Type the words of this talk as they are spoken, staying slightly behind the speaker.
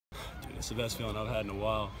It's the best feeling I've had in a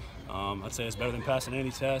while. I'd say it's better than passing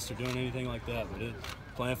any test or doing anything like that. But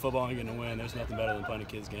playing football and getting a win, there's nothing better than playing a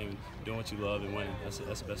kid's game and doing what you love and winning. That's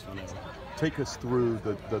the best feeling ever. Take us through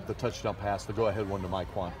the touchdown pass, the go-ahead one to Mike.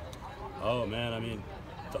 Oh man, I mean,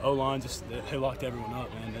 the O-line they locked everyone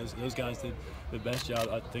up, man. Those guys did the best job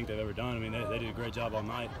I think they've ever done. I mean, they did a great job all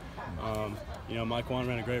night. You know, Mike ran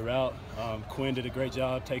a great route. Quinn did a great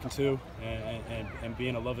job taking two and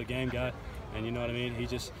being a love of the game guy. And you know what I mean? He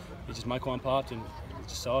just Mike popped and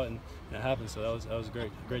just saw it and it happened. So that was a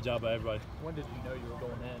great job by everybody. When did you know you were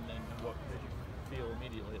going in, and what did you feel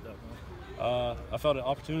immediately at that point? I felt an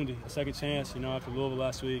opportunity, a second chance. You know, after Louisville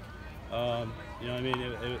last week. You know what I mean?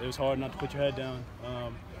 It was hard not to put your head down.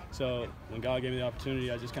 So when God gave me the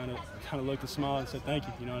opportunity, I just kind of looked and smiled and said thank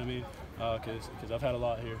you. You know what I mean? Because I've had a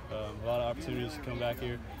lot here, a lot of opportunities to come back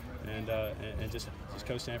here, and just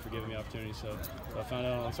Coach Stanford giving me opportunities. So I found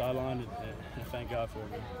out on the sideline, and thank God for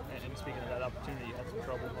it, man. And speaking of that opportunity, you had some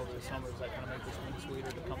trouble over the summer. Does that kind of make this win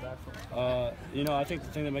sweeter to come back from? You know, I think the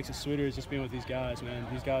thing that makes it sweeter is just being with these guys, man.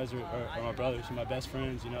 These guys are my brothers and my best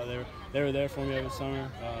friends. You know, they were there for me over the summer.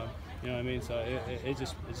 You know what I mean? So it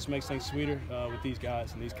just makes things sweeter with these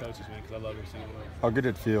guys and these coaches, man, because I love every single one. How good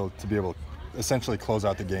did it feel to be able to essentially close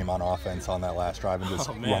out the game on offense on that last drive and just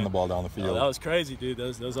run the ball down the field? That was crazy, dude.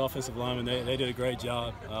 Those offensive linemen, they did a great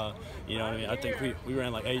job. You know what I mean? I think we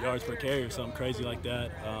ran like 8 yards per carry or something crazy like that.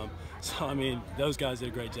 So, I mean, those guys did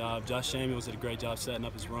a great job. Josh Samuels did a great job setting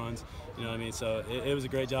up his runs. You know what I mean? So it was a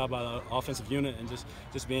great job by the offensive unit, and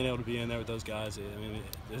just being able to be in there with those guys, I mean,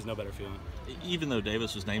 there's no better feeling. Even though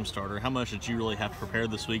Davis was named starter, how much did you really have to prepare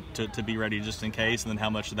this week to be ready just in case, and then how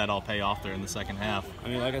much did that all pay off there in the second half? I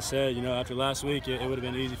mean, like I said, you know, after last week, it would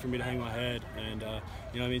have been easy for me to hang my head, and you know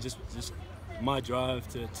what I mean, just my drive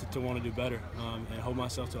to want to do better and hold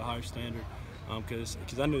myself to a higher standard. Because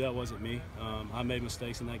I knew that wasn't me. I made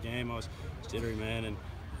mistakes in that game. I was jittery, man, and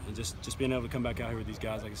just being able to come back out here with these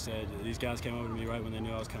guys, like I said, these guys came over to me right when they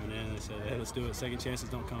knew I was coming in, and they said, hey, let's do it. Second chances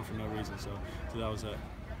don't come for no reason, so that was it.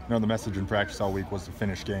 You know, the message in practice all week was to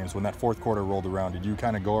finish games. When that fourth quarter rolled around, did you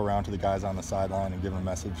kind of go around to the guys on the sideline and give them a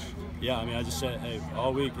message? Yeah, I mean, I just said, hey,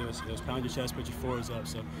 all week it was pound your chest, put your fours up.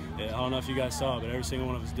 So yeah, I don't know if you guys saw it, but every single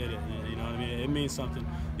one of us did it. And, you know what I mean? It means something.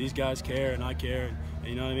 These guys care, and I care. And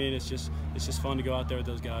you know what I mean? It's just fun to go out there with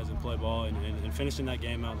those guys and play ball. And finishing that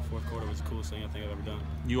game out in the fourth quarter was the coolest thing I think I've ever done.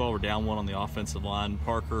 You all were down one on the offensive line.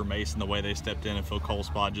 Parker, Mason, the way they stepped in and filled Cole's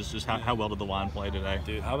spot, just how well did the line play today?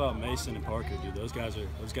 Dude, how about Mason and Parker, dude? Those guys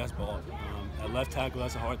balled. At left tackle,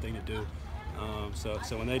 that's a hard thing to do.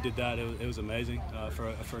 So when they did that, it was amazing.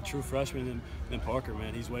 For a true freshman than Parker,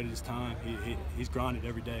 man, he's waited his time. He's grinded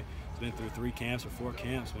every day. He's been through 3 camps or 4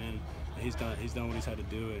 camps, man. He's done what he's had to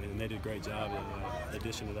do, and they did a great job in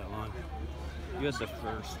addition to that line. You had the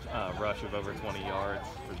first rush of over 20 yards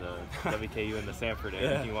for the WKU in the Sanford end.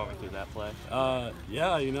 Yeah. Can you walk me through that play?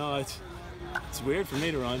 Yeah, you know, it's weird for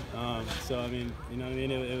me to run. So I mean, you know what I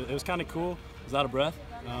mean? It was kind of cool. I was out of breath.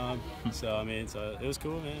 So I mean, it was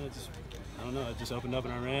cool, man. I don't know. It just opened up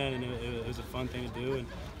and I ran, and it was a fun thing to do. And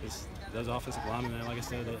those offensive linemen, man, like I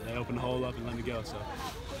said, they opened the hole up and let me go. So,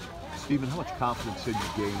 Stephen, how much confidence did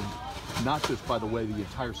you gain, not just by the way the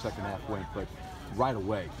entire second half went, but right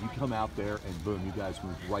away? You come out there and boom, you guys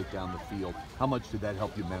moved right down the field. How much did that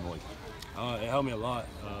help you mentally? It helped me a lot.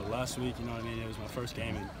 Last week, you know what I mean? It was my first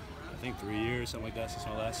game in I think 3 years, something like that, since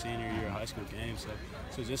my last senior year of high school game.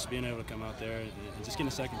 So just being able to come out there and just getting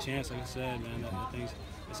a second chance, like I said, man,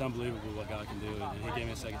 it's unbelievable what God can do. And he gave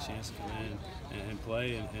me a second chance to come in and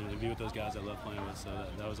play and be with those guys I love playing with. So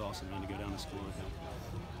that was awesome, man, to go down to school with him.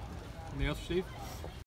 Anything else, Steve?